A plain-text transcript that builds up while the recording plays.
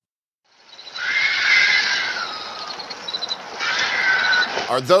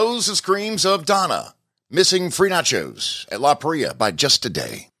Are those the screams of Donna missing free nachos at La Paria by just a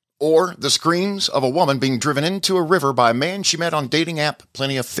day? Or the screams of a woman being driven into a river by a man she met on dating app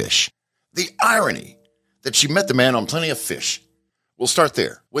Plenty of Fish? The irony that she met the man on Plenty of Fish. We'll start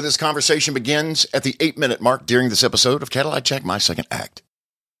there, where this conversation begins at the 8-minute mark during this episode of Cadillac Jack, My Second Act.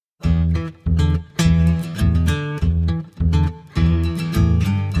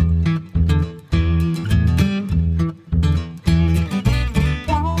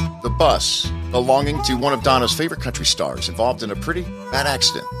 The bus belonging to one of Donna's favorite country stars involved in a pretty bad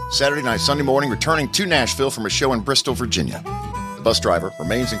accident Saturday night, Sunday morning, returning to Nashville from a show in Bristol, Virginia. The bus driver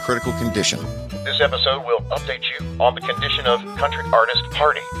remains in critical condition. This episode will update you on the condition of country artist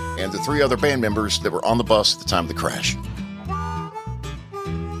Hardy and the 3 other band members that were on the bus at the time of the crash.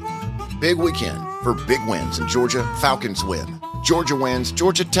 Big weekend for big wins in Georgia. Falcons win. Georgia wins.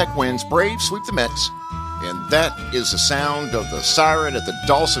 Georgia Tech wins. Braves sweep the Mets. And that is the sound of the siren at the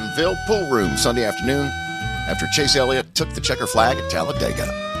Dawsonville pool room Sunday afternoon after Chase Elliott took the checker flag at Talladega.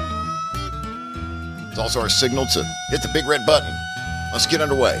 It's also our signal to hit the big red button. Let's get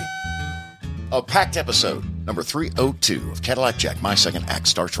underway. A packed episode, number 302 of Cadillac Jack, My Second Act,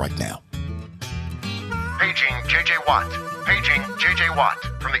 starts right now. Paging J.J. Watt. Paging J.J. Watt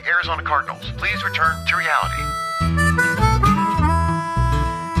from the Arizona Cardinals. Please return to reality.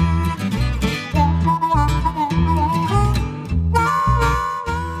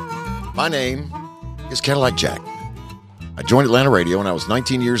 My name is Cadillac Jack. I joined Atlanta Radio when I was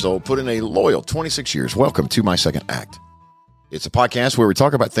 19 years old, put in a loyal 26 years. Welcome to My Second Act. It's a podcast where we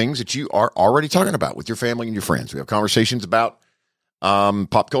talk about things that you are already talking about with your family and your friends. We have conversations about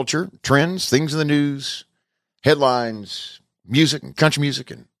pop culture, trends, things in the news, headlines, music and country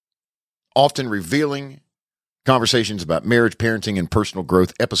music, and often revealing conversations about marriage, parenting, and personal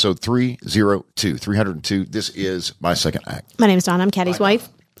growth. Episode 302. This is My Second Act. My name is Donna. I'm Caddy's wife.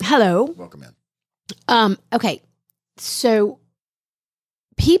 Hello. Welcome in. Okay. So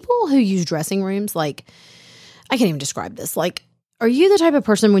people who use dressing rooms, like, I can't even describe this. Like, are you the type of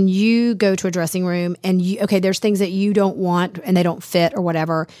person when you go to a dressing room and there's things that you don't want and they don't fit or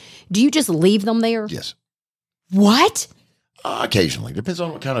whatever, do you just leave them there? Yes. What? Occasionally. Depends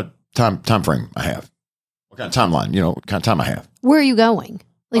on what kind of time frame I have. What kind of timeline, what kind of time I have. Where are you going?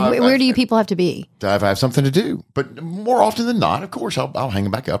 Like, where do you people have to be? I have something to do. But more often than not, of course, I'll hang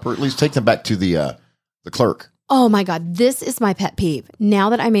them back up or at least take them back to the clerk. Oh my God, this is my pet peeve. Now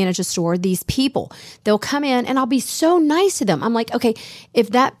that I manage a store, these people, they'll come in and I'll be so nice to them. I'm like, okay, if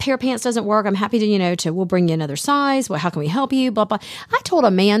that pair of pants doesn't work, I'm happy to, we'll bring you another size. Well, how can we help you? Blah, blah. I told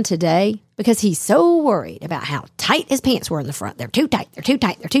a man today, because he's so worried about how tight his pants were in the front. They're too tight. They're too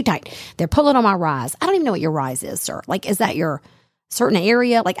tight. They're too tight. They're pulling on my rise. I don't even know what your rise is, sir. Like, is that your certain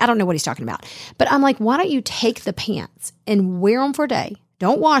area? Like, I don't know what he's talking about. But I'm like, why don't you take the pants and wear them for a day?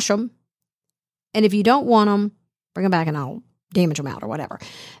 Don't wash them. And if you don't want them, bring them back and I'll damage them out or whatever.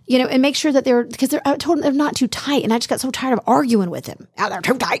 And make sure that I told him they're not too tight. And I just got so tired of arguing with him. Oh, they're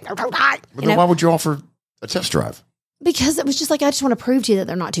too tight. They're too tight. But then why would you offer a test drive? Because it was just like, I just want to prove to you that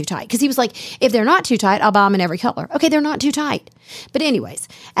they're not too tight. Because he was like, if they're not too tight, I'll buy them in every color. Okay, they're not too tight. But anyways,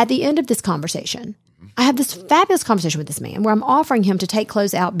 at the end of this conversation, I have this fabulous conversation with this man where I'm offering him to take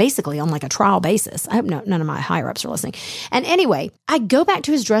clothes out basically on like a trial basis. I hope none of my higher-ups are listening. And anyway, I go back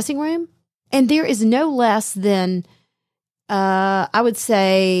to his dressing room and there is no less than, I would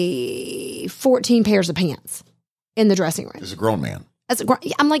say, 14 pairs of pants in the dressing room. As a grown man.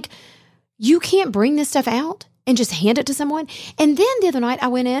 I'm like, you can't bring this stuff out and just hand it to someone? And then the other night I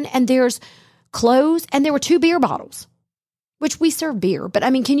went in and there's clothes and there were 2 beer bottles, which we serve beer. But I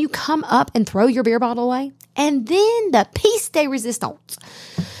mean, can you come up and throw your beer bottle away? And then the piece de resistance.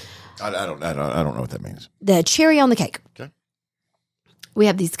 I don't know what that means. The cherry on the cake. Okay. We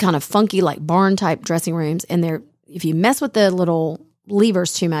have these kind of funky, like barn type dressing rooms, and if you mess with the little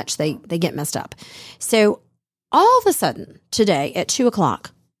levers too much, they get messed up. So all of a sudden today at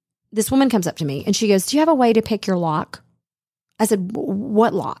 2:00, this woman comes up to me and she goes, "Do you have a way to pick your lock?" I said,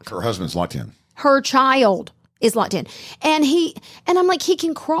 "What lock?" Her husband's locked in. Her child is locked in, and I'm like, he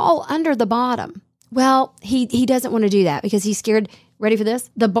can crawl under the bottom. Well, he doesn't want to do that because he's scared. Ready for this?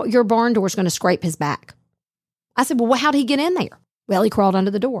 Your barn door is going to scrape his back. I said, "Well, how'd he get in there?" "Well, he crawled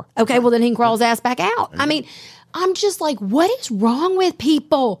under the door." Okay, well, then he can crawl his ass back out. I mean, I'm just like, what is wrong with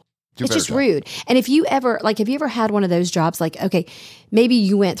people? It's just rude. And have you ever had one of those jobs, like, okay, maybe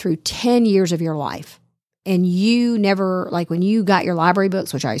you went through 10 years of your life and you never, like when you got your library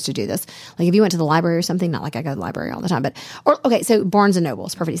books, which I used to do this, like if you went to the library or something, not like I go to the library all the time, so Barnes & Noble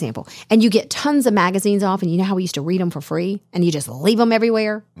is a perfect example. And you get tons of magazines off, and you know how we used to read them for free and you just leave them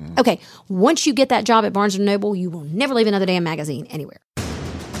everywhere? Mm. Okay, once you get that job at Barnes & Noble, you will never leave another damn magazine anywhere.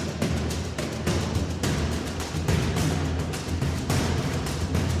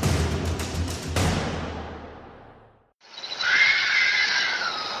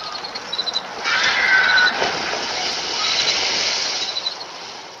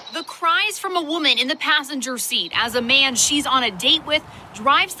 a woman in the passenger seat as a man she's on a date with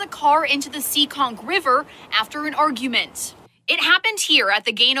drives the car into the Seekonk River after an argument. It happened here at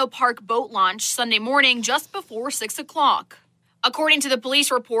the Gano Park boat launch Sunday morning just before 6 o'clock. According to the police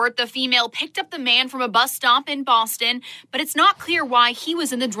report, the female picked up the man from a bus stop in Boston, but it's not clear why he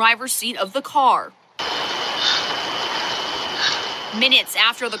was in the driver's seat of the car. Minutes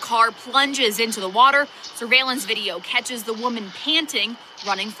after the car plunges into the water, surveillance video catches the woman panting,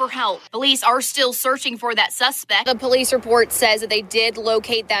 running for help. Police are still searching for that suspect. The police report says that they did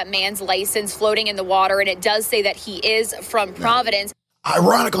locate that man's license floating in the water, and it does say that he is from Providence.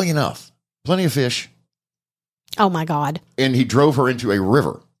 Ironically enough, plenty of fish. Oh, my God. And he drove her into a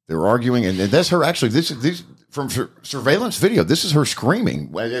river. They were arguing, and that's her actually. This is from surveillance video. This is her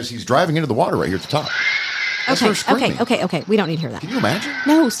screaming as he's driving into the water right here at the top. That's her screaming. Okay. We don't need to hear that. Can you imagine?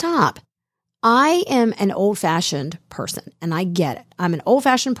 No, stop. I am an old-fashioned person, and I get it. I'm an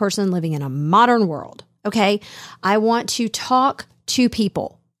old-fashioned person living in a modern world, okay? I want to talk to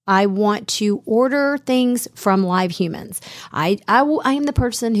people. I want to order things from live humans. I am the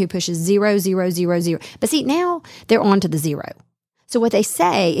person who pushes 0, 0, 0, 0. But see, now they're on to the 0. So what they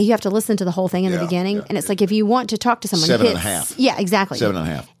say, you have to listen to the whole thing in the beginning. And it's like, if you want to talk to someone, 7.5. Yeah, exactly.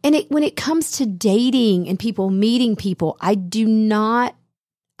 7.5. And when it comes to dating and people meeting people, I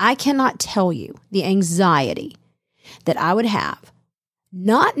cannot tell you the anxiety that I would have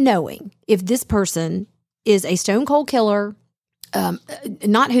not knowing if this person is a stone cold killer,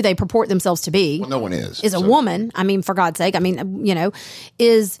 not who they purport themselves to be. Well, no one is. Is a woman. I mean, for God's sake. I mean,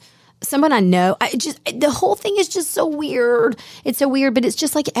 is someone I know. The whole thing is just so weird. It's so weird, but it's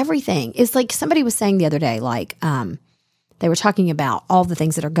just like everything. It's like somebody was saying the other day, like, they were talking about all the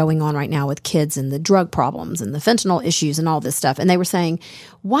things that are going on right now with kids and the drug problems and the fentanyl issues and all this stuff. And they were saying,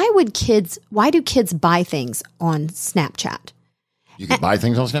 why do kids buy things on Snapchat? You can buy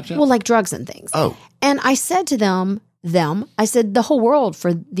things on Snapchat? Well, like drugs and things. Oh. And I said to I said, the whole world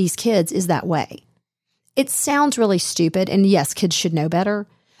for these kids is that way. It sounds really stupid. And yes, kids should know better.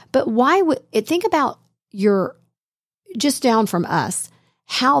 But why would it think about just down from us,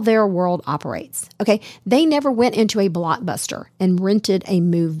 how their world operates. Okay. They never went into a Blockbuster and rented a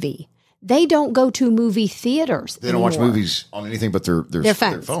movie. They don't go to movie theaters. They don't watch movies on anything but their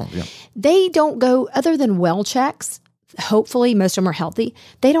phones. Phone. Yeah. They don't go, other than well checks. Hopefully, most of them are healthy.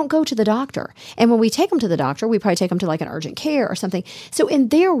 They don't go to the doctor. And when we take them to the doctor, we probably take them to like an urgent care or something. So in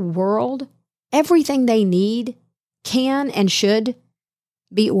their world, everything they need can and should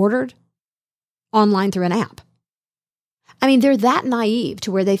be ordered online through an app. I mean, they're that naive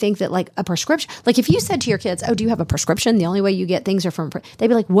to where they think that like a prescription, like if you said to your kids, oh, do you have a prescription? The only way you get things are from, they'd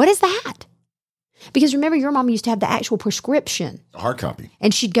be like, what is that? Because remember, your mom used to have the actual prescription. A hard copy.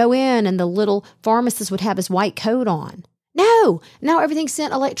 And she'd go in and the little pharmacist would have his white coat on. No, now everything's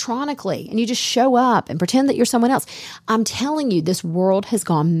sent electronically and you just show up and pretend that you're someone else. I'm telling you, this world has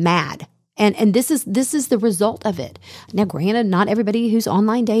gone mad. And this is the result of it. Now, granted, not everybody who's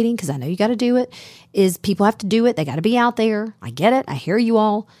online dating, because I know you got to do it, is people have to do it. They got to be out there. I get it. I hear you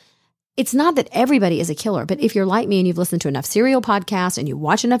all. It's not that everybody is a killer, but if you're like me and you've listened to enough serial podcasts and you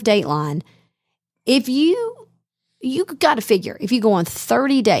watch enough Dateline, if you got to figure, if you go on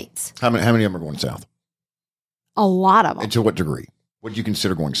 30 dates. How many of them are going south? A lot of them. And to what degree? What do you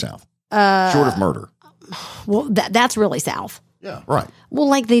consider going south? Short of murder. Well, that's really south. Yeah, right. Well,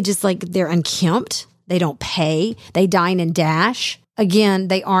 like they're unkempt. They don't pay. They dine and dash. Again,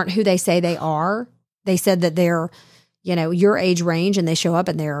 they aren't who they say they are. They said that they're, your age range and they show up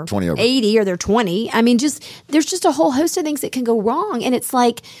and they're 80 or they're 20. I mean, there's just a whole host of things that can go wrong. And it's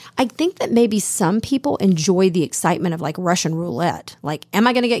like, I think that maybe some people enjoy the excitement of like Russian roulette. Like, am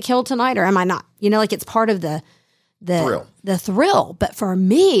I going to get killed tonight or am I not? Like it's part of the thrill. But for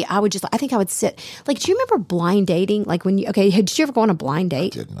me, I think I would sit, like, do you remember blind dating? Like did you ever go on a blind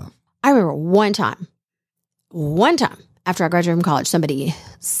date? I did not. I remember one time after I graduated from college, somebody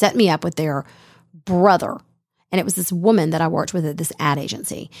set me up with their brother. And it was this woman that I worked with at this ad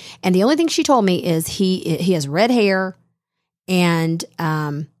agency. And the only thing she told me is he has red hair and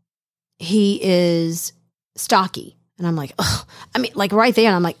he is stocky. And I'm like, ugh. I mean, like right there.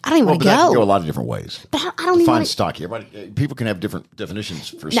 And I'm like, I don't even want to go. That can go a lot of different ways. But I don't even want to. Stocky. People can have different definitions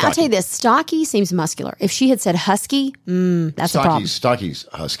for stocky. Now, I'll tell you this. Stocky seems muscular. If she had said husky, that's a problem. Stocky's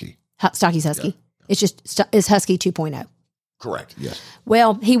husky. Stocky's husky. Yeah. It's just, it's husky 2.0. Correct. Yes.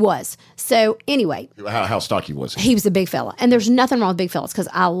 Well, he was. So anyway. How stocky was he? He was a big fella. And there's nothing wrong with big fellas because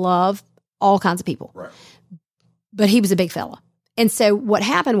I love all kinds of people. Right. But he was a big fella. And so what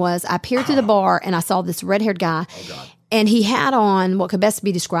happened was I peered through the bar and I saw this red-haired guy. Oh, God. And he had on what could best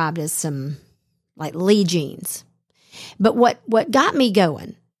be described as some like Lee jeans. But what got me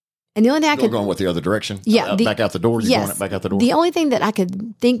going And the only thing I could going what, the other direction? Yeah, back out the door. You're yes, going back out the door. The only thing that I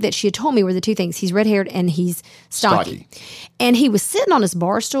could think that she had told me were the two things: he's red haired and he's stocky. And he was sitting on his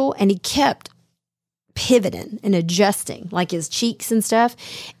bar stool and he kept pivoting and adjusting, like his cheeks and stuff.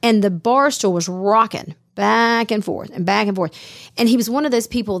 And the bar stool was rocking back and forth and back and forth. And he was one of those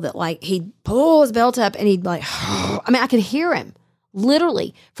people that like he'd pull his belt up and he'd like, I mean, I could hear him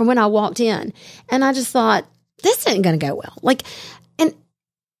literally from when I walked in, and I just thought this isn't going to go well. Like.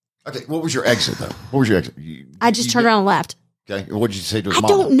 Okay, what was your exit, though? What was your exit? I just turned around and left. Okay, what did you say to his mom? I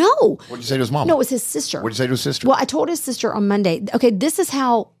don't know. What did you say to his mom? No, it was his sister. What did you say to his sister? Well, I told his sister on Monday, okay, this is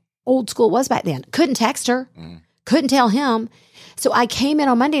how old school it was back then. Couldn't text her, couldn't tell him. So I came in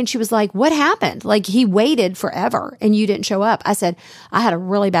on Monday and she was like, what happened? Like, he waited forever and you didn't show up. I said, I had a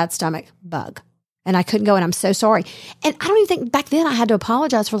really bad stomach bug and I couldn't go, and I'm so sorry. And I don't even think back then I had to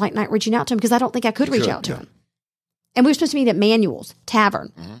apologize for like not reaching out to him, because I don't think I could reach out to him. And we were supposed to meet at Manuel's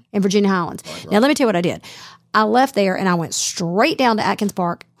Tavern in Virginia Highlands. Right. Now, let me tell you what I did. I left there and I went straight down to Atkins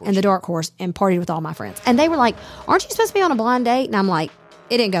Park and the Dark Horse and partied with all my friends. And they were like, aren't you supposed to be on a blind date? And I'm like,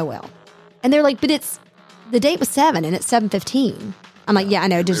 it didn't go well. And they're like, but the date was 7 and it's 7:15. I'm like, yeah, I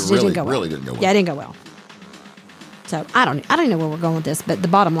know. It didn't go well. Really didn't go well. Yeah, it didn't go well. So I don't even know where we're going with this, but the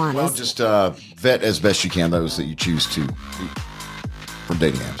bottom line is. Just vet as best you can those that you choose to from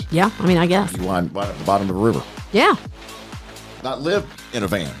dating apps. Yeah, I mean, I guess. You wind at the bottom of a river. Yeah. Not live in a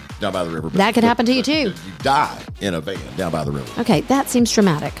van down by the river. That could happen to you, too. You die in a van down by the river. Okay, that seems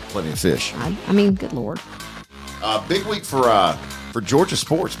dramatic. Plenty of fish. I mean, good Lord. Big week for Georgia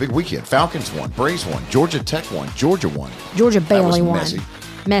sports. Big weekend. Falcons won. Braves won. Georgia Tech won. Georgia won. Georgia barely won.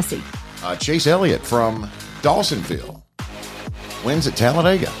 Messy. Chase Elliott from Dawsonville wins at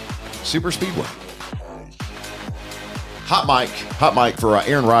Talladega Super Speedway. Hot mic for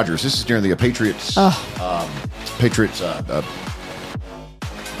Aaron Rodgers. This is during the Patriots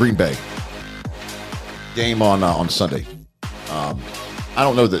Green Bay game on Sunday. I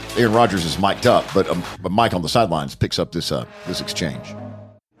don't know that Aaron Rodgers is mic'd up, but Mike on the sidelines picks up this exchange.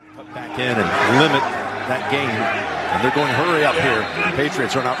 Put back in and limit that game, and they're going to hurry up here. The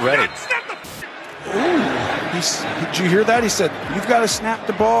Patriots are not ready. Did you hear that? He said, "You've got to snap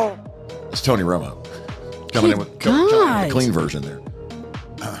the ball." It's Tony Romo coming in with the clean version there.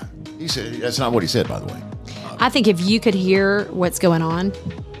 He said that's not what he said, by the way. I think if you could hear what's going on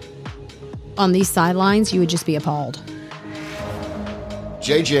these sidelines, you would just be appalled.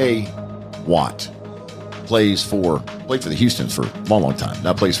 J.J. Watt played for the Houstons for a long time.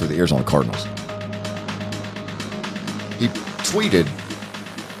 Now plays for the Arizona Cardinals. He tweeted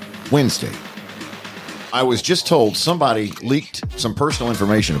Wednesday, I was just told somebody leaked some personal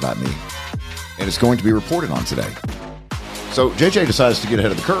information about me, and it's going to be reported on today. So JJ decides to get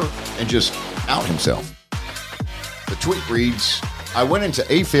ahead of the curve and just out himself. The tweet reads, I went into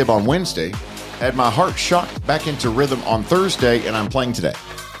AFib on Wednesday, had my heart shocked back into rhythm on Thursday, and I'm playing today.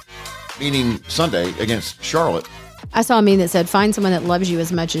 Meaning Sunday against Charlotte. I saw a meme that said, find someone that loves you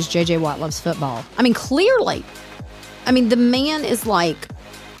as much as JJ Watt loves football. I mean, clearly. I mean, the man is like,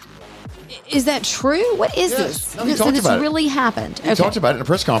 is that true? What is this? No, he talked about it. Really happened. He talked about it in a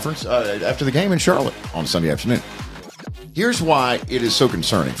press conference after the game in Charlotte on Sunday afternoon. Here's why it is so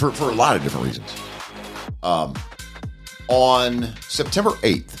concerning, for a lot of different reasons. On September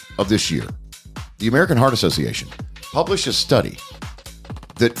 8th of this year, the American Heart Association published a study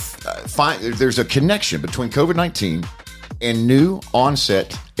that there's a connection between COVID-19 and new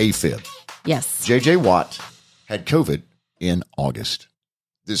onset AFib. Yes. J.J. Watt had COVID in August.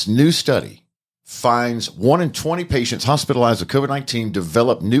 This new study finds 1 in 20 patients hospitalized with COVID-19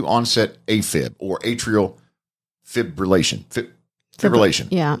 develop new onset AFib, or atrial fibrillation. Fibrillation.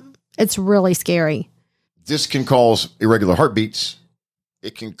 Yeah. It's really scary. This can cause irregular heartbeats.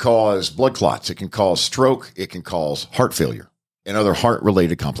 It can cause blood clots. It can cause stroke. It can cause heart failure and other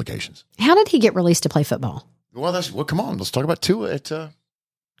heart-related complications. How did he get released to play football? Well, come on. Let's talk about Tua at I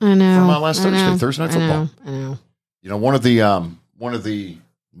know. from last Thursday Night Football. I know. You know, one of the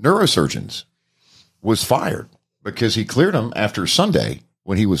neurosurgeons was fired because he cleared him after Sunday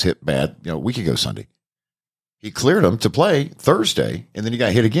when he was hit bad, a week ago Sunday. He cleared him to play Thursday, and then he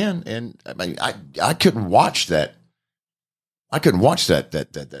got hit again. And I mean, I couldn't watch that. I couldn't watch that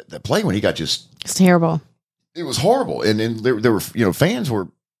play when he got just. It's terrible. It was horrible, and there were fans were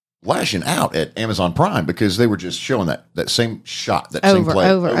lashing out at Amazon Prime because they were just showing that same shot, that same play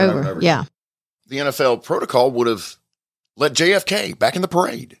over and over. Yeah. The NFL protocol would have let JFK back in the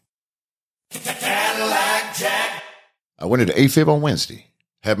parade. Cadillac Jack. I went into AFib on Wednesday,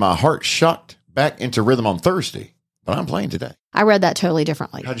 had my heart shocked back into rhythm on Thursday, but I'm playing today. I read that totally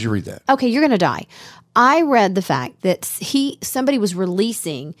differently. How did you read that? Okay, you're going to die. I read the fact that somebody was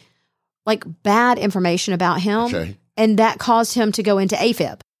releasing like bad information about him. Okay. And that caused him to go into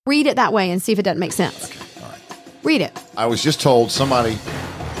AFib. Read it that way and see if it doesn't make sense. Okay. All right. Read it. I was just told somebody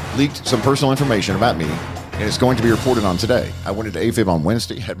leaked some personal information about me, and it's going to be reported on today. I went into AFib on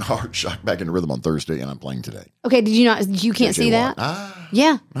Wednesday, had my heart shocked back into rhythm on Thursday, and I'm playing today. Okay, did you not? You can't see that?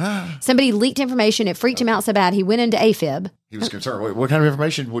 Yeah. Somebody leaked information. It freaked him out so bad he went into AFib. He was concerned. What kind of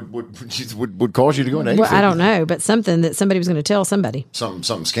information would cause you to go into AFib? Well, I don't know, but something that somebody was going to tell somebody.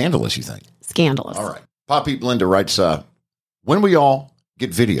 Something scandalous, you think? Scandalous. All right. Pop Peep Linda writes, when we all get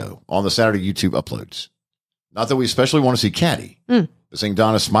video on the Saturday YouTube uploads, not that we especially want to see Caddy, but seeing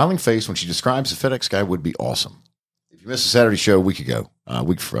Donna's smiling face when she describes the FedEx guy would be awesome. If you missed the Saturday show a week ago, 2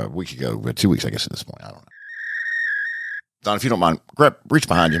 weeks, I guess, at this point. I don't know. Donna, if you don't mind, reach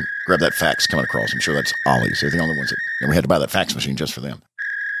behind you, grab that fax coming across. I'm sure that's Ollie's. They're the only ones and we had to buy that fax machine just for them.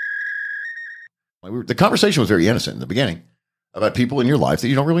 The conversation was very innocent in the beginning about people in your life that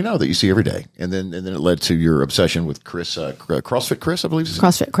you don't really know that you see every day. And then it led to your obsession with Chris, CrossFit Chris, I believe.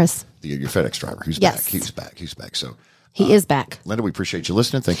 CrossFit Chris. Your FedEx driver. He's Yes. back. He's back. So he is back. Linda, we appreciate you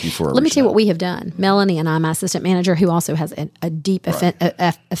listening. Thank you for Let me tell you what we have done. Melanie and I, my assistant manager, who also has a deep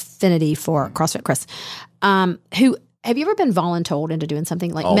affinity for CrossFit Chris, who have you ever been voluntold into doing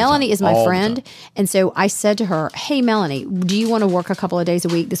something? Like Melanie is my friend. And so I said to her, hey, Melanie, do you want to work a couple of days a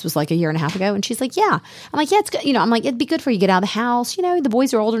week? This was like a year and a half ago. And she's like, yeah. I'm like, yeah, it's good. I'm like, it'd be good for you to get out of the house. The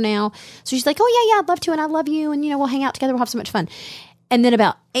boys are older now. So she's like, oh, yeah, I'd love to. And I love you. And, we'll hang out together. We'll have so much fun. And then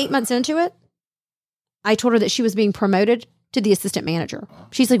about 8 months into it, I told her that she was being promoted to the assistant manager.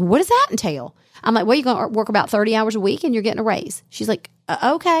 She's like, what does that entail? I'm like, well, you're going to work about 30 hours a week and you're getting a raise. She's like,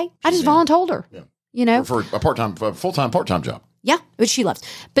 okay. I just voluntold her. Yeah. For a full-time, part-time job. Yeah, which she loves.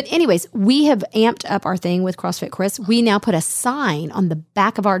 But anyways, we have amped up our thing with CrossFit Chris. We now put a sign on the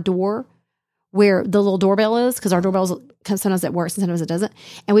back of our door where the little doorbell is, because our doorbell sometimes it works and sometimes it doesn't.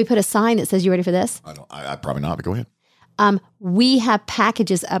 And we put a sign that says, you ready for this? I probably not, but go ahead. We have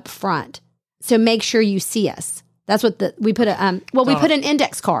packages up front. So make sure you see us. That's what we put we put an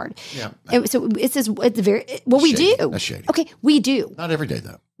index card. Yeah. And so it says it's very we shady. do. That's shady. Okay, we do. Not every day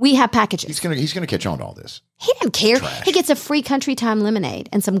though. We have packages. He's gonna catch on to all this. He didn't care. Trash. He gets a free Country Time lemonade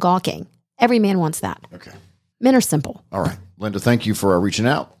and some gawking. Every man wants that. Okay. Men are simple. All right, Linda. Thank you for reaching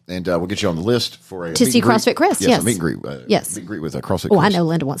out, and we'll get you on the list for to see CrossFit Chris. Yes, a meet and greet. Yes, meet and greet with CrossFit. Oh, Chris. I know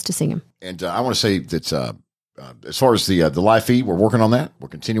Linda wants to see him. And I want to say that as far as the live feed, we're working on that. We're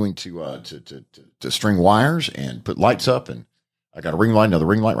continuing to string wires and put lights up, and I got another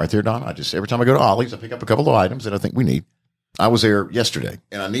ring light right there, Don. Every time I go to Ollie's, I pick up a couple of items that I think we need. I was there yesterday,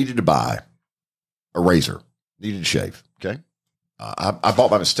 and I needed to buy a razor. Needed to shave. Okay, I bought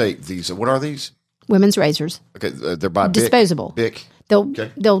by mistake these. What are these? Women's razors. Okay, they're by disposable. Bic.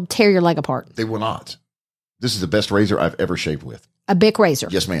 They'll tear your leg apart. They will not. This is the best razor I've ever shaved with. A Bic razor.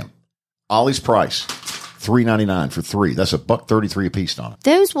 Yes, ma'am. Ollie's price. $3.99 for 3. That's $1.33 a piece, Donna.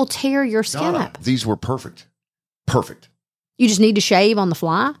 Those will tear your skin up. These were perfect. Perfect. You just need to shave on the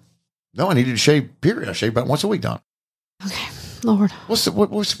fly? No, I needed to shave, period. I shave about once a week, Donna. Okay, Lord. What's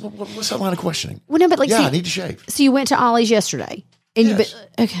that line of questioning? Well, no, but I need to shave. So you went to Ollie's yesterday. And yes.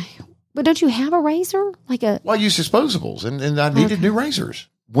 Okay. But don't you have a razor? Well, I use disposables, and I needed new razors.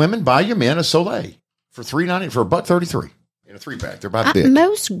 Women buy your men a Soleil for $3.90 for $1.33 in a 3-pack. They're by Bic.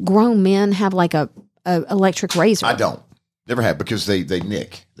 Most grown men have like a electric razor. I don't. Never have, because they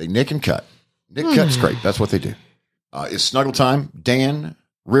nick. They nick and cut. Nick, cut, scrape. That's what they do. It's Snuggle Time, Dan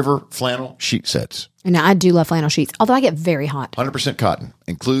River flannel sheet sets. And I do love flannel sheets, although I get very hot. 100% cotton.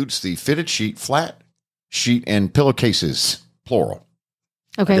 Includes the fitted sheet, flat sheet, and pillowcases, plural.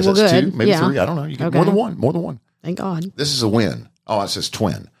 Okay, well, good. 2, maybe 3. I don't know. You get more than one. Thank God. This is a win. Oh, it says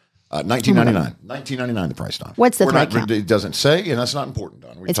twin. $19.99. $19.99 the price, Don. What's the thread count? It doesn't say, and that's not important,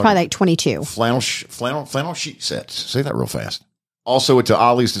 Don. It's probably like 22. Flannel sheet sets. Say that real fast. Also, it's to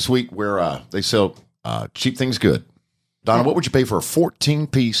Ollie's this week, where they sell cheap things good. Donna, what would you pay for a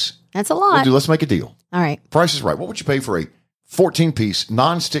 14-piece? That's a lot. Let's make a deal. All right. Price is right. What would you pay for a 14-piece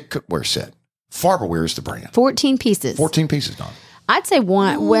non-stick cookware set? Farberware is the brand. 14 pieces. 14 pieces, Donna. I'd say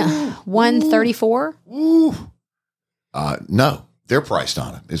 134. Ooh. No. Their price,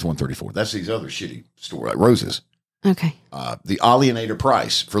 Donna, is $134. That's these other shitty store, like Rose's. Okay. The Alienator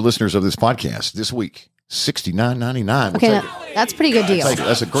price for listeners of this podcast this week, $69.99. Okay, that's a pretty good deal.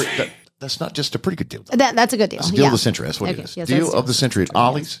 That's a great. That's not just a pretty good deal. That's a good deal. That's a deal of the century. That's what it is. Yes, deal of the century at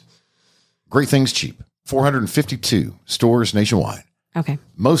Ollie's. Great things cheap. 452 stores nationwide. Okay.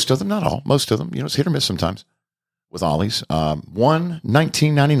 Most of them, not all. Most of them. It's hit or miss sometimes with Ollie's.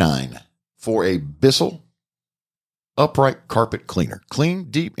 $19.99 for a Bissell upright carpet cleaner. Clean,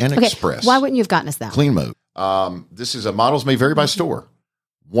 deep, and express. Why wouldn't you have gotten us that? Clean mode. This is a models may vary by store.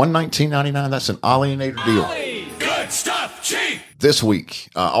 $119.99. That's an Alienator deal. Good stuff, cheap. This week,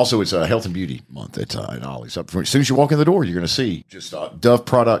 also it's a health and beauty month at Ollie's. As soon as you walk in the door, you're going to see just Dove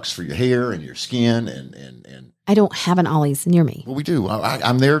products for your hair and your skin and I don't have an Ollie's near me. well, we do.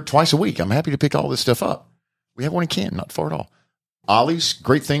 I'm there twice a week. I'm happy to pick all this stuff up. We have one in Canton, not far at all. Ollie's,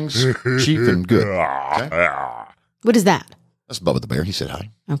 great things, cheap and good. Okay? What is that? That's Bubba the Bear. He said hi.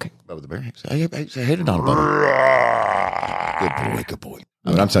 Okay. Bubba the Bear. Hey, say hey to Donna, Bubba. Good boy. I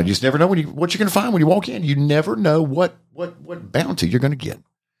mean, I'm telling you, you just never know what you're going to find when you walk in. You never know what bounty you're going to get.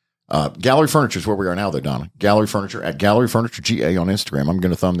 Gallery Furniture is where we are now, though, Donna. Gallery Furniture at Gallery Furniture GA on Instagram. I'm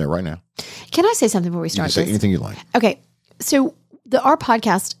going to thumb there right now. Can I say something before we You can start say this? anything you like. Okay. So our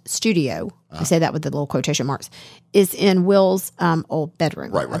podcast studio, I say that with the little quotation marks, is in Will's old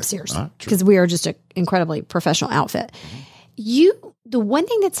bedroom Right. upstairs True. because we are just an incredibly professional outfit. The one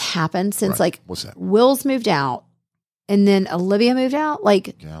thing that's happened since Right. What's that? Will's moved out and then Olivia moved out,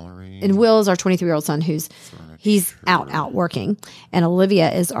 Gallery. and Will is our 23-year-old son he's out working. And Olivia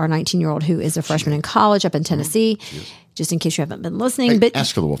is our 19-year-old who is a freshman in college up in Tennessee, just in case you haven't been listening. Hey, But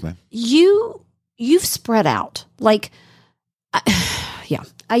ask for the Wolfman. you've spread out.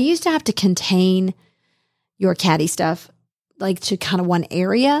 I used to have to contain your caddy stuff to kind of one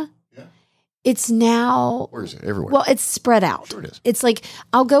area. Yeah. It's now, Where is it? Everywhere. well, it's spread out. Sure it is. It's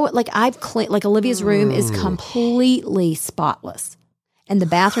I'll go, I've cleaned, Olivia's room is completely spotless. And the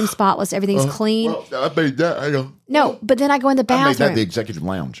bathroom spotless, everything's clean. Well, I made that. Hang on. No, but then I go in the I made that bathroom. the executive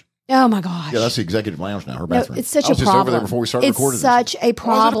lounge. Oh my gosh. Yeah, that's the executive lounge now. Her No, bathroom. it's such I was a just problem. over there before we started It's recording. such a Why is it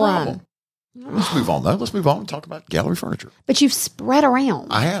problem. Let's move on, though. Let's move on and talk about Gallery Furniture. But you've spread around.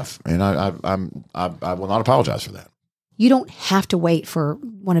 I have, and I will not apologize for that. You don't have to wait for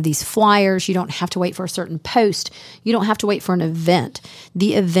one of these flyers. You don't have to wait for a certain post. You don't have to wait for an event.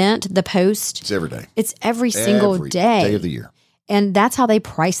 The event, the post, It's every day. it's every single Every day. day of the year. And that's how they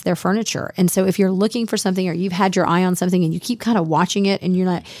price their furniture. And so if you're looking for something or you've had your eye on something and you keep kind of watching it and you're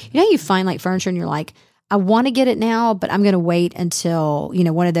not, you find furniture and you're like, I want to get it now, but I'm going to wait until,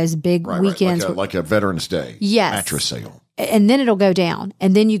 one of those big weekends. Right. Like a Veterans Day Yes. mattress sale. And then it'll go down.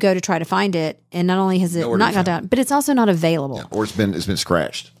 And then you go to try to find it. And not only has it Nowhere to not be gone found. down, but it's also not available. Yeah. Or it's been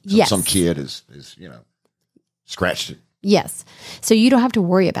scratched. Yes. Some kid is scratched it. Yes. So you don't have to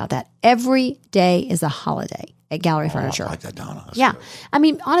worry about that. Every day is a holiday at Gallery Furniture. I like that, Donna. That's Yeah. good. I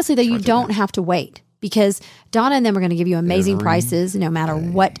mean, honestly, though, you write that don't down. have to wait because Donna and them are going to give you amazing prices no matter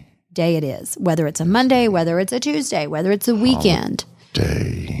what day it is, whether it's a Monday, whether it's a Tuesday, whether it's a weekend.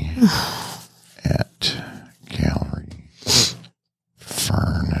 Day at Gallery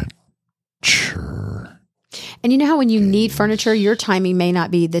Furniture. And you know how when you need furniture, your timing may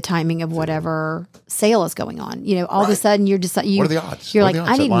not be the timing of whatever sale is going on. All of a Right. sudden you're just What are the odds? You're What are like, the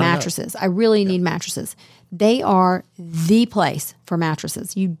I odds that need line up?" mattresses. I really need mattresses. They are the place for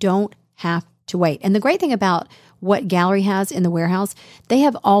mattresses. You don't have to wait. And the great thing about what Gallery has in the warehouse, they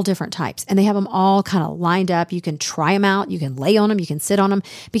have all different types and they have them all kind of lined up. You can try them out. You can lay on them. You can sit on them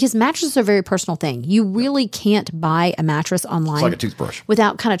because mattresses are a very personal thing. You really can't buy a mattress online It's like a toothbrush.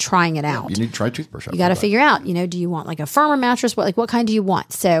 without kind of trying it out. You need to try a toothbrush. You got to figure out, do you want a firmer mattress? What kind do you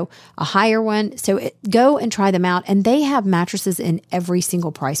want? So a higher one. So go and try them out. And they have mattresses in every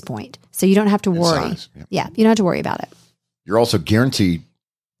single price point. So you don't have to worry. size, yeah. Yeah, you don't have to worry about it. You're also guaranteed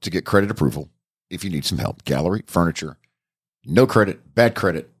to get credit approval if you need some help. Gallery Furniture. No credit, bad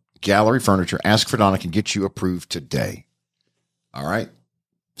credit. Gallery Furniture. Ask for Donna can get you approved today. All right.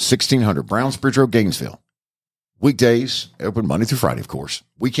 1600 Brownsbridge Road, Gainesville. Weekdays, open Monday through Friday, of course.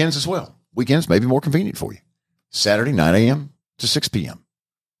 Weekends as well. Weekends may be more convenient for you. Saturday, 9 a.m. to 6 p.m.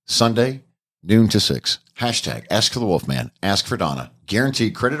 Sunday, noon to 6. Hashtag Ask for the Wolfman. Ask for Donna.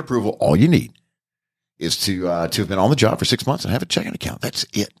 Guaranteed credit approval. All you need is to have been on the job for 6 months and have a checking account. That's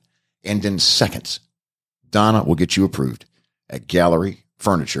it. And in seconds, Donna will get you approved at Gallery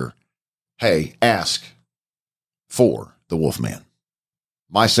Furniture. Hey, ask for the Wolfman.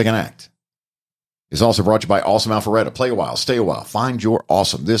 My second act is also brought to you by Awesome Alpharetta. Play a while, stay a while, find your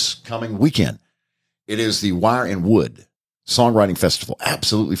awesome this coming weekend. It is the Wire and Wood Songwriting Festival,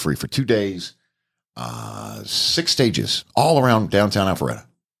 absolutely free for 2 days, 6 stages all around downtown Alpharetta.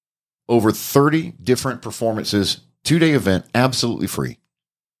 Over 30 different performances, 2-day event, absolutely free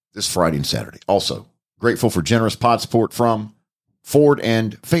this Friday and Saturday. Also, grateful for generous pod support from Ford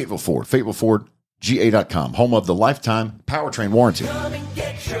and Fayetteville Ford. FayettevilleFordGA.com, home of the lifetime powertrain warranty.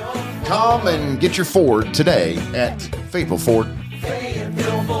 Come and get your Ford today at Fayetteville Ford.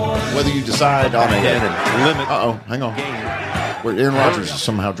 Whether you decide on Again, and limit hang on. Where Aaron Rodgers has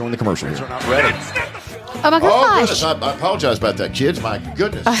somehow joined the commercial here. are not ready. Oh my gosh. goodness. I apologize about that, kids. My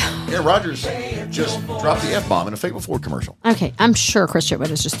goodness. Aaron Rodgers just dropped the F-bomb in a Fable Ford commercial. Okay, I'm sure Chris Chipwood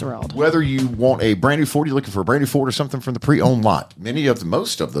is just thrilled. Whether you want a brand new Ford, you're looking for a brand new Ford or something from the pre-owned lot.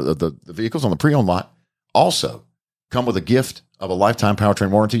 Most of the vehicles on the pre-owned lot also come with a gift of a lifetime powertrain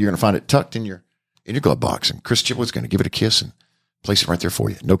warranty. You're going to find it tucked in your glove box, and Chris Chipwood's going to give it a kiss and place it right there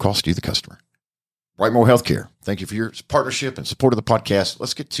for you. No cost to you, the customer. Brightmore Healthcare. Thank you for your partnership and support of the podcast.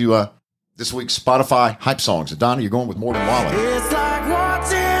 Let's get to this week's Spotify hype songs. And Donna, you're going with Morgan Wallen. It's like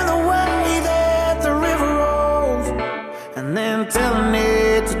watching the way that the river rolls and then telling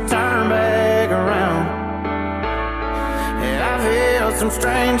it to turn back around. Yeah, I've held some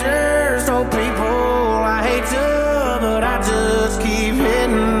strangers, told people I hate you, but I just keep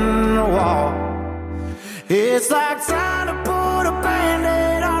hitting the wall. It's like trying to put a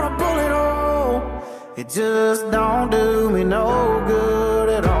Band-Aid on a bullet hole. It just don't do me no good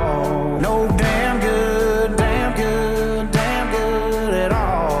at all. No damn good, damn good, damn good at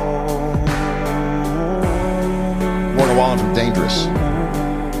all. Morgan Wallen from Dangerous.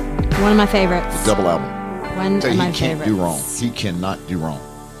 One of my favorites. The double album. One of my He can't favorites. do wrong. He cannot do wrong.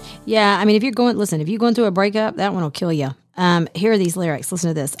 Yeah, I mean, if you're going through a breakup, that one will kill you. Here are these lyrics. Listen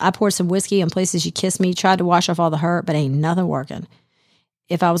to this. I poured some whiskey on places you kissed me, tried to wash off all the hurt, but ain't nothing working.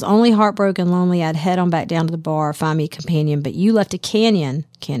 If I was only heartbroken, lonely, I'd head on back down to the bar, find me a companion, but you left a canyon.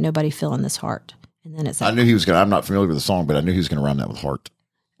 Can't nobody fill in this heart. And then it's I knew he was going to, I'm not familiar with the song, but I knew he was going to rhyme that with heart.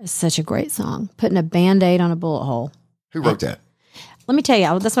 It's such a great song. Putting a Band-Aid on a bullet hole. Who wrote that? Let me tell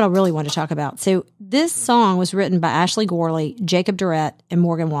you, that's what I really want to talk about. So this song was written by Ashley Gorley, Jacob Durrett, and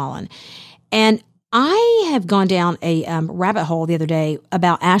Morgan Wallen. And I have gone down a rabbit hole the other day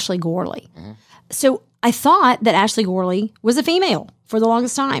about Ashley Gorley. Mm-hmm. So I thought that Ashley Gorley was a female for the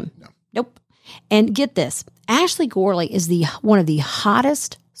longest time. No. Nope. And get this. Ashley Gorley is one of the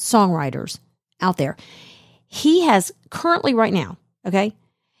hottest songwriters out there. He has currently right now, okay?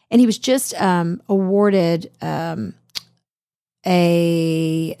 And he was just awarded at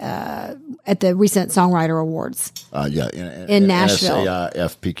the recent Songwriter Awards. In Nashville.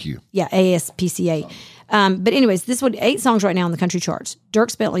 ASPCA. Yeah, ASPCA. But anyways, this one 8 songs right now on the country charts.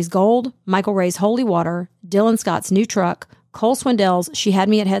 Dierks Bentley's Gold, Michael Ray's Holy Water, Dylan Scott's New Truck, Cole Swindell's She Had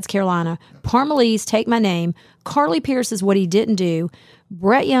Me at Heads Carolina, Parmalee's Take My Name, Carly Pearce's What He Didn't Do,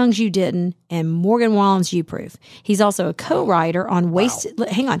 Brett Young's You Didn't, and Morgan Wallen's You Proof. He's also a co-writer on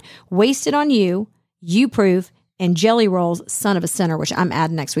Wasted on You, You Proof, and Jelly Roll's Son of a Sinner, which I'm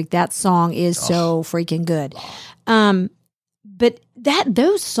adding next week. That song is so freaking good. But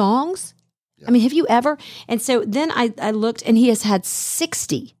those songs, yeah. I mean, have you ever? And so then I looked, and he has had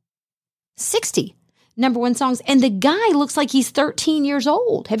 60 number one songs. And the guy looks like he's 13 years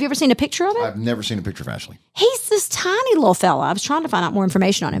old. Have you ever seen a picture of him? I've never seen a picture of Ashley. He's this tiny little fella. I was trying to find out more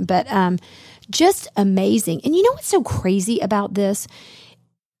information on him, but just amazing. And you know what's so crazy about this?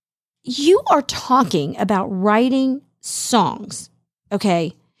 You are talking about writing songs,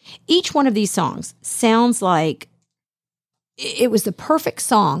 okay? Each one of these songs sounds like it was the perfect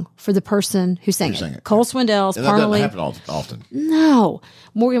song for the person who sang it. Cole Swindell's, and that doesn't Parmalee. happen often. No,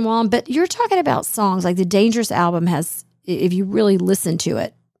 Morgan Wallen. But you're talking about songs like the Dangerous album has, if you really listen to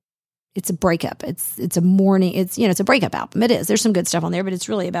it, it's a breakup. It's a mourning. It's a breakup album. It is. There's some good stuff on there, but it's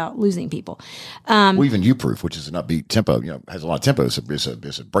really about losing people. Well, even You Proof, which is an upbeat tempo, has a lot of tempo. It's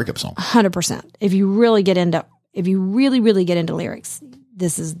a breakup song. 100%. If you really get into lyrics,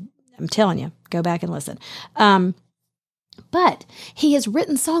 I'm telling you, go back and listen. But he has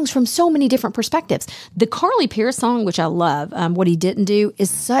written songs from so many different perspectives. The Carly Pearce song, which I love, What He Didn't Do, is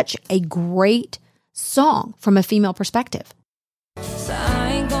such a great song from a female perspective. So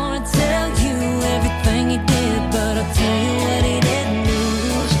I ain't gonna tell you everything he did, but I'll tell you what he didn't do.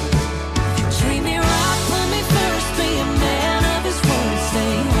 Treat me right, put me first, be a man of his word,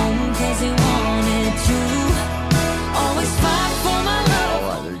 stay home 'cause he wanted to. Always fight for my love. All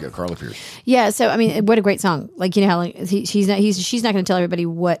right, there you go, Carly Pearce. Yeah, so I mean, what a great song! Like how she's not going to tell everybody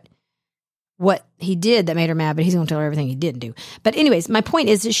what he did that made her mad, but he's going to tell her everything he didn't do. But anyways, my point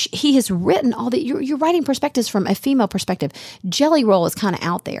is he has written all that. You're writing perspectives from a female perspective. Jelly Roll is kind of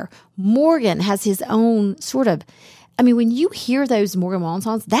out there. Morgan has his own sort of. I mean, when you hear those Morgan Wallen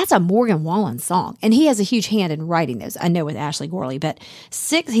songs, that's a Morgan Wallen song, and he has a huge hand in writing those. I know with Ashley Gorley, but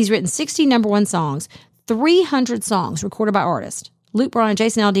he's written 60 number one songs, 300 songs recorded by artists. Luke Bryan,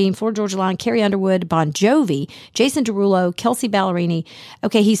 Jason Aldean, Florida Georgia Line, Carrie Underwood, Bon Jovi, Jason Derulo, Kelsey Ballerini.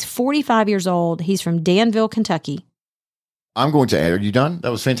 Okay, he's 45 years old. He's from Danville, Kentucky. I'm going to add. Are you done? That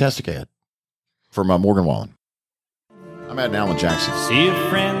was a fantastic ad from Morgan Wallen. I'm adding Alan Jackson. See a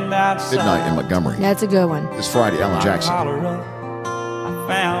friend outside. Midnight in Montgomery. That's a good one. This Friday, Alan Jackson. I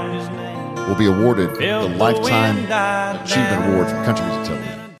found his name. will be awarded the Lifetime Achievement Award from Country Music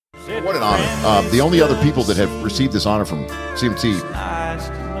Television. What an honor. The only other people that have received this honor from CMT,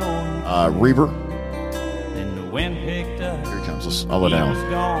 Reber. Here he comes. I'll let Alan.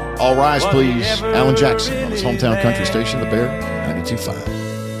 All rise, please. Alan Jackson on his hometown country station, The Bear, 92.5.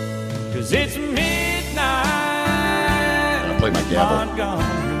 'Cause it's midnight. I'll play my gavel.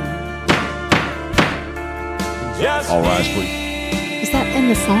 All rise, please. Is that in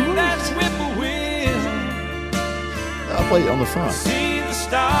the song? I'll play it on the front.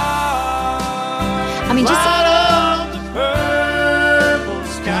 I mean, just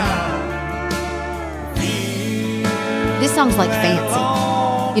this song's like fancy.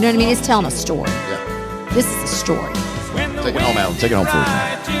 You know what I mean? It's telling a story. Yeah. This is a story. Take it home, Alan. Take it home for us.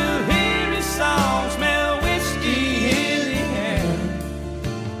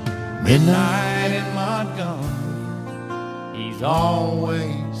 Midnight in Montgomery. He's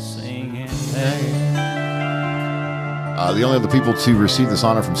always singing. The only other people to receive this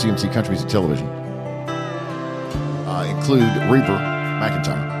honor from CMT Country Music Television include Reaper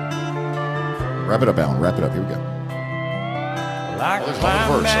McIntyre. Wrap it up, Alan. Wrap it up. Here we go. There's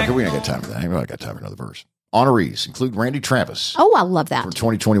another verse. Okay, we ain't got time for that. I ain't got time for another verse. Honorees include Randy Travis. Oh, I love that. From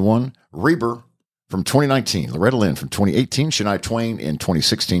 2021. Reber from 2019. Loretta Lynn from 2018. Shania Twain in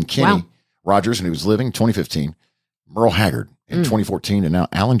 2016. Kenny Rogers, and he was living, 2015. Merle Haggard in 2014. And now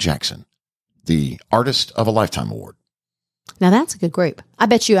Alan Jackson, the Artist of a Lifetime Award. Now that's a good group. I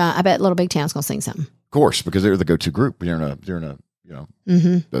bet Little Big Town's going to sing something. Of course, because they're the go-to group. They're in a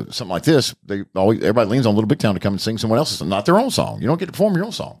something like this. Everybody leans on Little Big Town to come and sing someone else's, not their own song. You don't get to perform your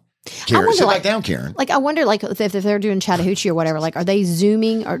own song. Karen, sit back down, Karen. Like I wonder, like if they're doing Chattahoochee or whatever, like are they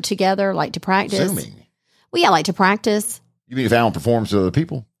zooming or together, like to practice? Zooming. Well, yeah, like to practice. You mean if Alan performs to other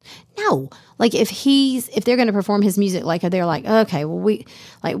people? No, like if they're going to perform his music, like they're like, okay, well we're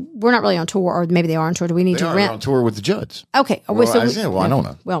not really on tour, or maybe they are on tour. Do we need to rent? On tour with the Judds. Okay, I don't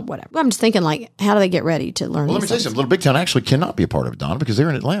know. Well, whatever. I'm just thinking, like, how do they get ready to learn? Well, let me tell you something. Little Big Town actually cannot be a part of it, Donna, because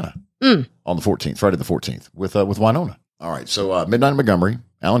they're in Atlanta on the 14th, Friday the 14th, with Winona. All right, so Midnight in Montgomery,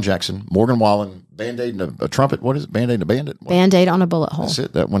 Alan Jackson, Morgan Wallen, Band-Aid and a trumpet. What is it? Band-Aid and a bandit? Band-Aid on a bullet hole. That's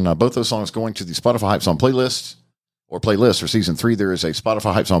it. That when both those songs going to the Spotify Hype Song playlist. Or playlist for season 3, there is a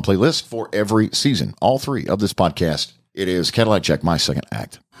Spotify Hype Song playlist for every season. All 3 of this podcast. It is Cadillac Jack, My Second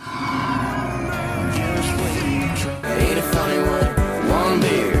Act. Ain't it funny what one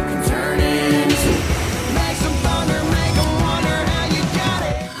beer can turn into? Make some thunder, make 'em wonder how you got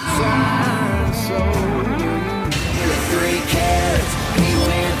it. So, with 3 carrots, he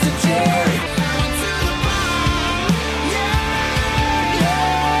went to Jerry.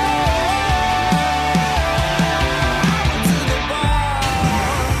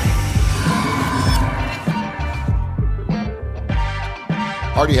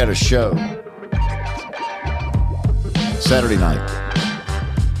 Hardy had a show Saturday night,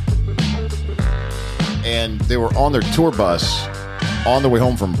 and they were on their tour bus on their way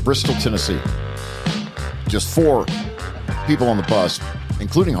home from Bristol, Tennessee. Just 4 people on the bus,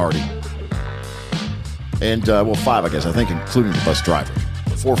 including Hardy, and 5, I guess, I think, including the bus driver.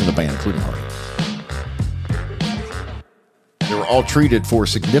 4 from the band, including Hardy. They were all treated for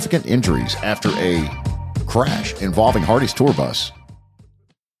significant injuries after a crash involving Hardy's tour bus.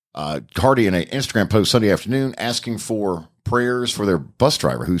 Hardy in an Instagram post Sunday afternoon asking for prayers for their bus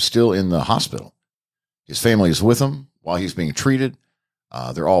driver who's still in the hospital. His family is with him while he's being treated.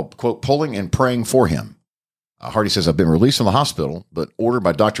 They're all, quote, pulling and praying for him. Hardy says, I've been released from the hospital, but ordered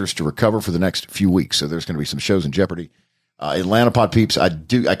by doctors to recover for the next few weeks. So there's going to be some shows in jeopardy. Atlanta Pod peeps, I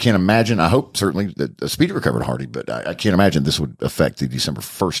can't imagine. I hope certainly that a speedy recovery to Hardy, but I can't imagine this would affect the December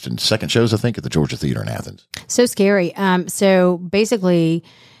 1st and 2nd shows, I think, at the Georgia Theater in Athens. So scary. So basically,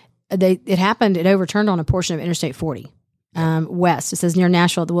 it happened. It overturned on a portion of Interstate 40 west. It says near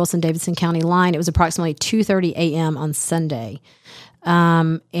Nashville at the Wilson-Davidson County line. It was approximately 2:30 a.m. on Sunday.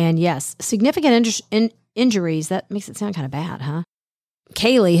 And yes, significant injuries. That makes it sound kind of bad, huh?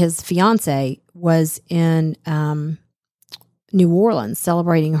 Kaylee, his fiance, was in New Orleans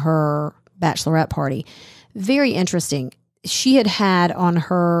celebrating her bachelorette party. Very interesting. She had on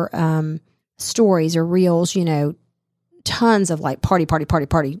her stories or reels, tons of like party,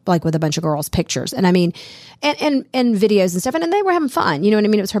 like with a bunch of girls' pictures. And I mean, and videos and stuff. And they were having fun. You know what I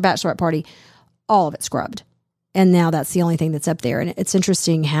mean? It was her bachelorette party. All of it scrubbed. And now that's the only thing that's up there. And it's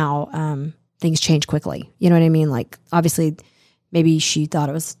interesting how things change quickly. You know what I mean? Like, obviously, maybe she thought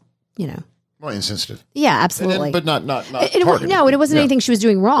it was, Well, insensitive. Yeah, absolutely. But not targeted. No, it wasn't anything she was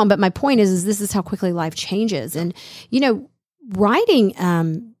doing wrong. But my point is this is how quickly life changes. And, writing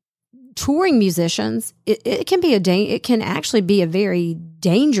touring musicians, it can be it can actually be a very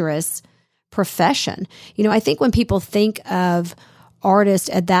dangerous profession. You know, I think when people think of artists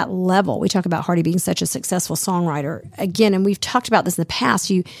at that level, we talk about Hardy being such a successful songwriter again, and we've talked about this in the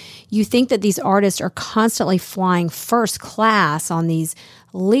past. You think that these artists are constantly flying first class on these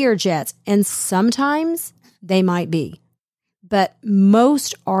Lear jets, and sometimes they might be, but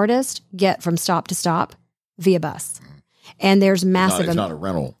most artists get from stop to stop via bus. And there's massive. It's not a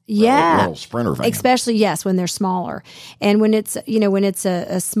rental. Yeah, Sprinter van. Especially when they're smaller, and when it's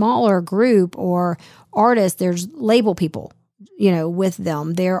a smaller group or artist, there's label people, with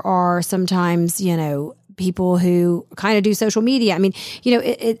them. There are sometimes people who kind of do social media. I mean,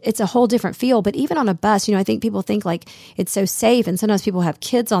 it's a whole different feel. But even on a bus, I think people think like it's so safe, and sometimes people have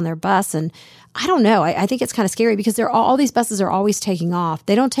kids on their bus, and I don't know. I think it's kind of scary because all these buses are always taking off.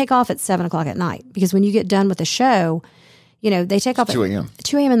 They don't take off at 7:00 at night because when you get done with the show, they take off at 2 a.m.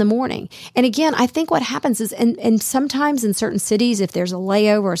 2 a.m. in the morning. And again, I think what happens is, and sometimes in certain cities, if there's a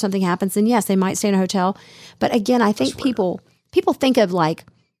layover or something happens, then yes, they might stay in a hotel. But again, I think people think of like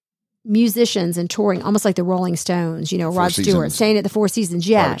musicians and touring almost like the Rolling Stones, Rod Stewart staying at the Four Seasons,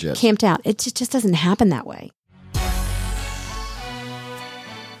 camped out. It just doesn't happen that way.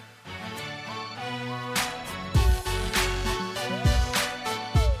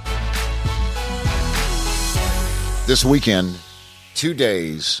 This weekend, 2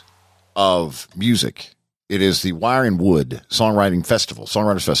 days of music. It is the Wire and Wood Songwriters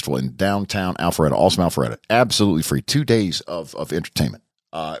Festival in downtown Alpharetta, awesome Alpharetta. Absolutely free. 2 days of entertainment.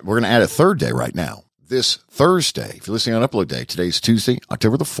 We're going to add a third day right now. This Thursday, if you're listening on Upload Day, today's Tuesday,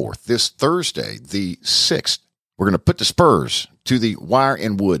 October the 4th. This Thursday, the 6th, we're going to put the spurs to the Wire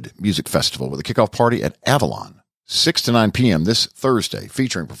and Wood Music Festival with a kickoff party at Avalon, 6 to 9 p.m. this Thursday,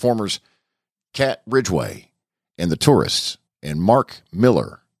 featuring performers Kat Ridgway and the Tourists and Mark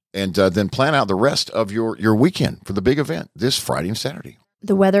Miller, and then plan out the rest of your weekend for the big event this Friday and Saturday.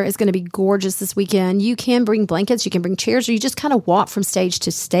 The weather is going to be gorgeous this weekend. You can bring blankets, you can bring chairs, or you just kind of walk from stage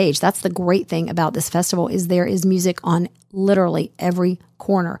to stage. That's the great thing about this festival is there is music on literally every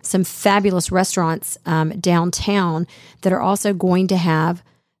corner. Some fabulous restaurants downtown that are also going to have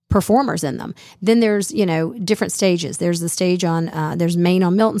performers in them. Then there's, different stages. There's the stage there's Main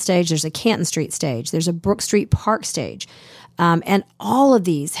on Milton stage. There's a Canton Street stage. There's a Brook Street Park stage. And all of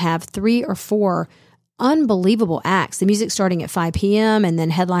these have 3 or 4 unbelievable acts. The music starting at 5 p.m. and then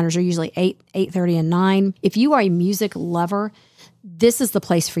headliners are usually 8:30 and 9. If you are a music lover, this is the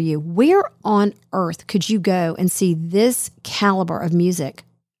place for you. Where on earth could you go and see this caliber of music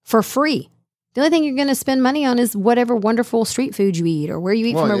for free? The only thing you're going to spend money on is whatever wonderful street food you eat or where you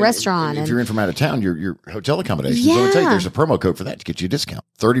eat from a restaurant. If you're in from out of town, your hotel accommodations. There's a promo code for that to get you a discount.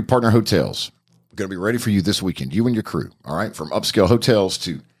 30 partner hotels. We're going to be ready for you this weekend, you and your crew. All right. From upscale hotels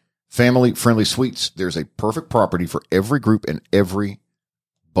to family-friendly suites, there's a perfect property for every group and every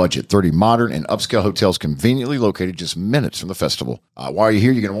budget. 30 modern and upscale hotels conveniently located just minutes from the festival. While you're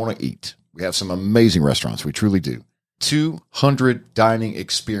here, you're going to want to eat. We have some amazing restaurants. We truly do. 200 dining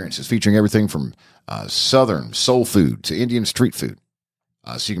experiences featuring everything from Southern soul food to Indian street food.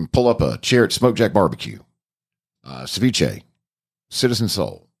 So you can pull up a chair at Smoke Jack Barbecue, Ceviche, Citizen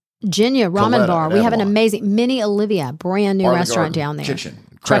Soul, Genya Ramen Coletta Bar. We have an amazing Mini Olivia, brand new restaurant down there. Kitchen,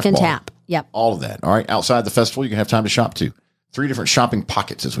 Truck and bar, Tap. Yep. All of that. All right. Outside the festival, you can have time to shop too. 3 different shopping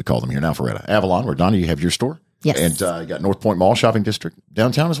pockets, as we call them here in Alpharetta. Avalon, where Donna, you have your store. Yes. And you got North Point Mall Shopping District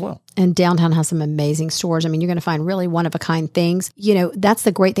downtown as well. And downtown has some amazing stores. I mean, you're going to find really one-of-a-kind things. That's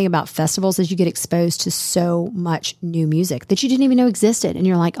the great thing about festivals is you get exposed to so much new music that you didn't even know existed. And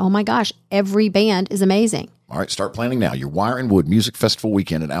you're like, oh my gosh, every band is amazing. All right, start planning now. Your Wire and Wood Music Festival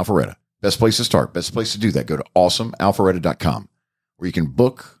weekend in Alpharetta. Best place to start. Best place to do that. Go to awesomealpharetta.com where you can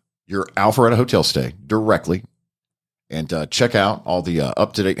book your Alpharetta hotel stay directly and check out all the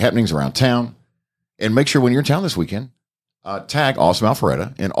up-to-date happenings around town. And make sure when you're in town this weekend, tag Awesome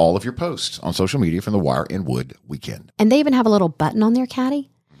Alpharetta in all of your posts on social media from the Wire and Wood weekend. And they even have a little button on there, Caddy,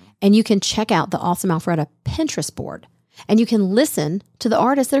 and you can check out the Awesome Alpharetta Pinterest board, and you can listen to the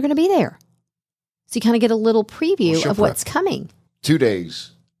artists that are going to be there. So you kind of get a little preview of what's coming. 2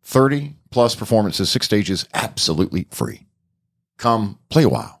 days, 30-plus performances, 6 stages, absolutely free. Come play a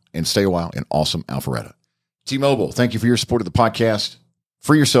while and stay a while in Awesome Alpharetta. T-Mobile, thank you for your support of the podcast.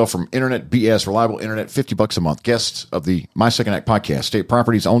 Free yourself from internet BS, reliable internet, $50 a month. Guests of the My Second Act podcast, state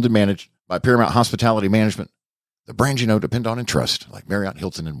properties owned and managed by Paramount Hospitality Management, the brands you know depend on and trust, like Marriott,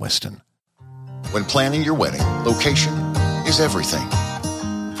 Hilton, and Westin. When planning your wedding, location is everything.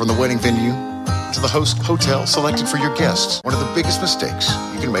 From the wedding venue to the host hotel selected for your guests, one of the biggest mistakes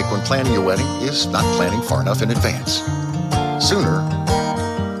you can make when planning your wedding is not planning far enough in advance. Sooner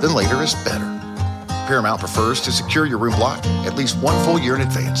than later is better. Paramount prefers to secure your room block at least 1 full year in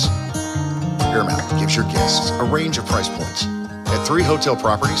advance. Paramount gives your guests a range of price points at 3 hotel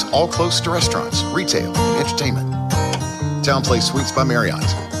properties, all close to restaurants, retail, and entertainment. Town Place Suites by Marriott,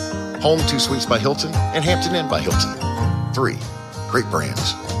 Home 2 Suites by Hilton, and Hampton Inn by Hilton. 3 great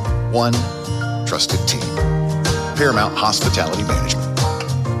brands, 1 trusted team. Paramount Hospitality Management.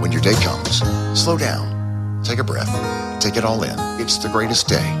 When your day comes, slow down, take a breath, take it all in. It's the greatest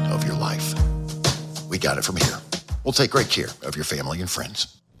day of your life. We got it from here. We'll take great care of your family and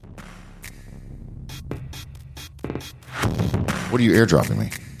friends. What are you airdropping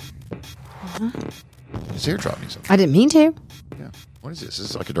me? It's airdropping something. I didn't mean to. Yeah. What is this? Is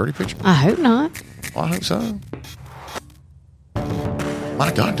this like a dirty picture? I hope not. Well, I hope so.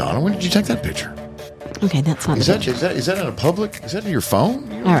 My God, Donna, when did you take that picture? Okay, that's not. Is that in a public? Is that in your phone?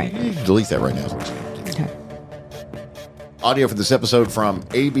 All right. You need to delete that right now. Okay. Audio for this episode from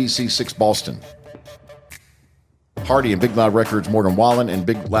ABC6 Boston. Hardy and Big Loud Records, Morgan Wallen and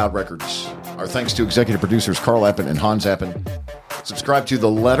Big Loud Records. Our thanks to executive producers Carl Appen and Hans Appen. Subscribe to The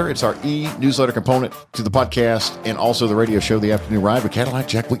Letter. It's our e-newsletter component to the podcast and also the radio show, The Afternoon Ride with Cadillac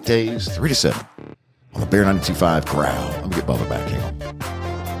Jack, weekdays 3 to 7 on the Bear 92.5 Growl. Let me get Bubba back. Hang on.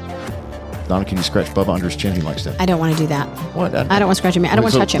 Donna, can you scratch Bubba under his chin? He likes that. I don't want to do that. What? I don't want to scratch him. I don't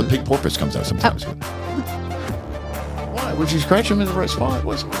want to touch him. The pink porpoise comes out sometimes. Oh. Why? Would you scratch him in the right spot?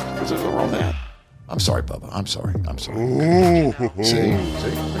 What's wrong with that? I'm sorry, Bubba. I'm sorry. See?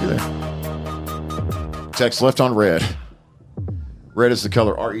 Look at that. Text left on red. Red is the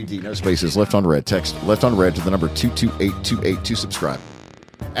color RED. No spaces. Left on red. Text left on red to the number 22828 to subscribe.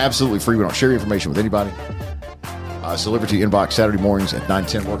 Absolutely free. We don't share information with anybody. It's delivered to your inbox Saturday mornings at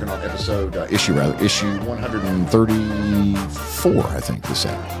 9:10. Working on issue 134, I think, this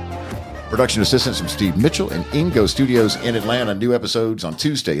Saturday. Production assistance from Steve Mitchell and Ingo Studios in Atlanta. New episodes on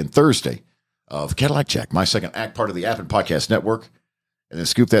Tuesday and Thursday of Cadillac Jack, My Second Act, part of the Appen Podcast Network. And then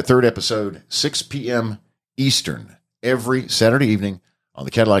scoop that third episode, 6 p.m. Eastern, every Saturday evening on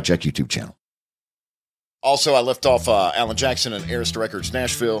the Cadillac Jack YouTube channel. Also, I left off Alan Jackson and Arista Records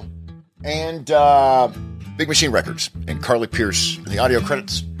Nashville and Big Machine Records and Carly Pierce in the audio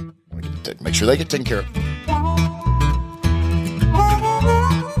credits. Make sure they get taken care of.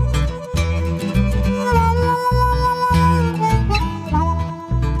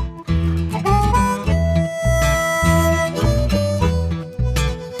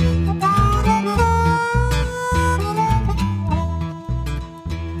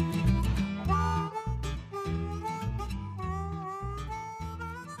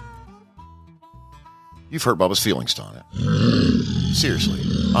 You've hurt Bubba's feelings, Donna. Seriously.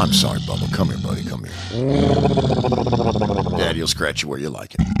 I'm sorry, Bubba. Come here, buddy. Come here. Daddy will scratch you where you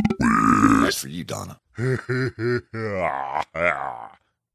like it. That's for you, Donna.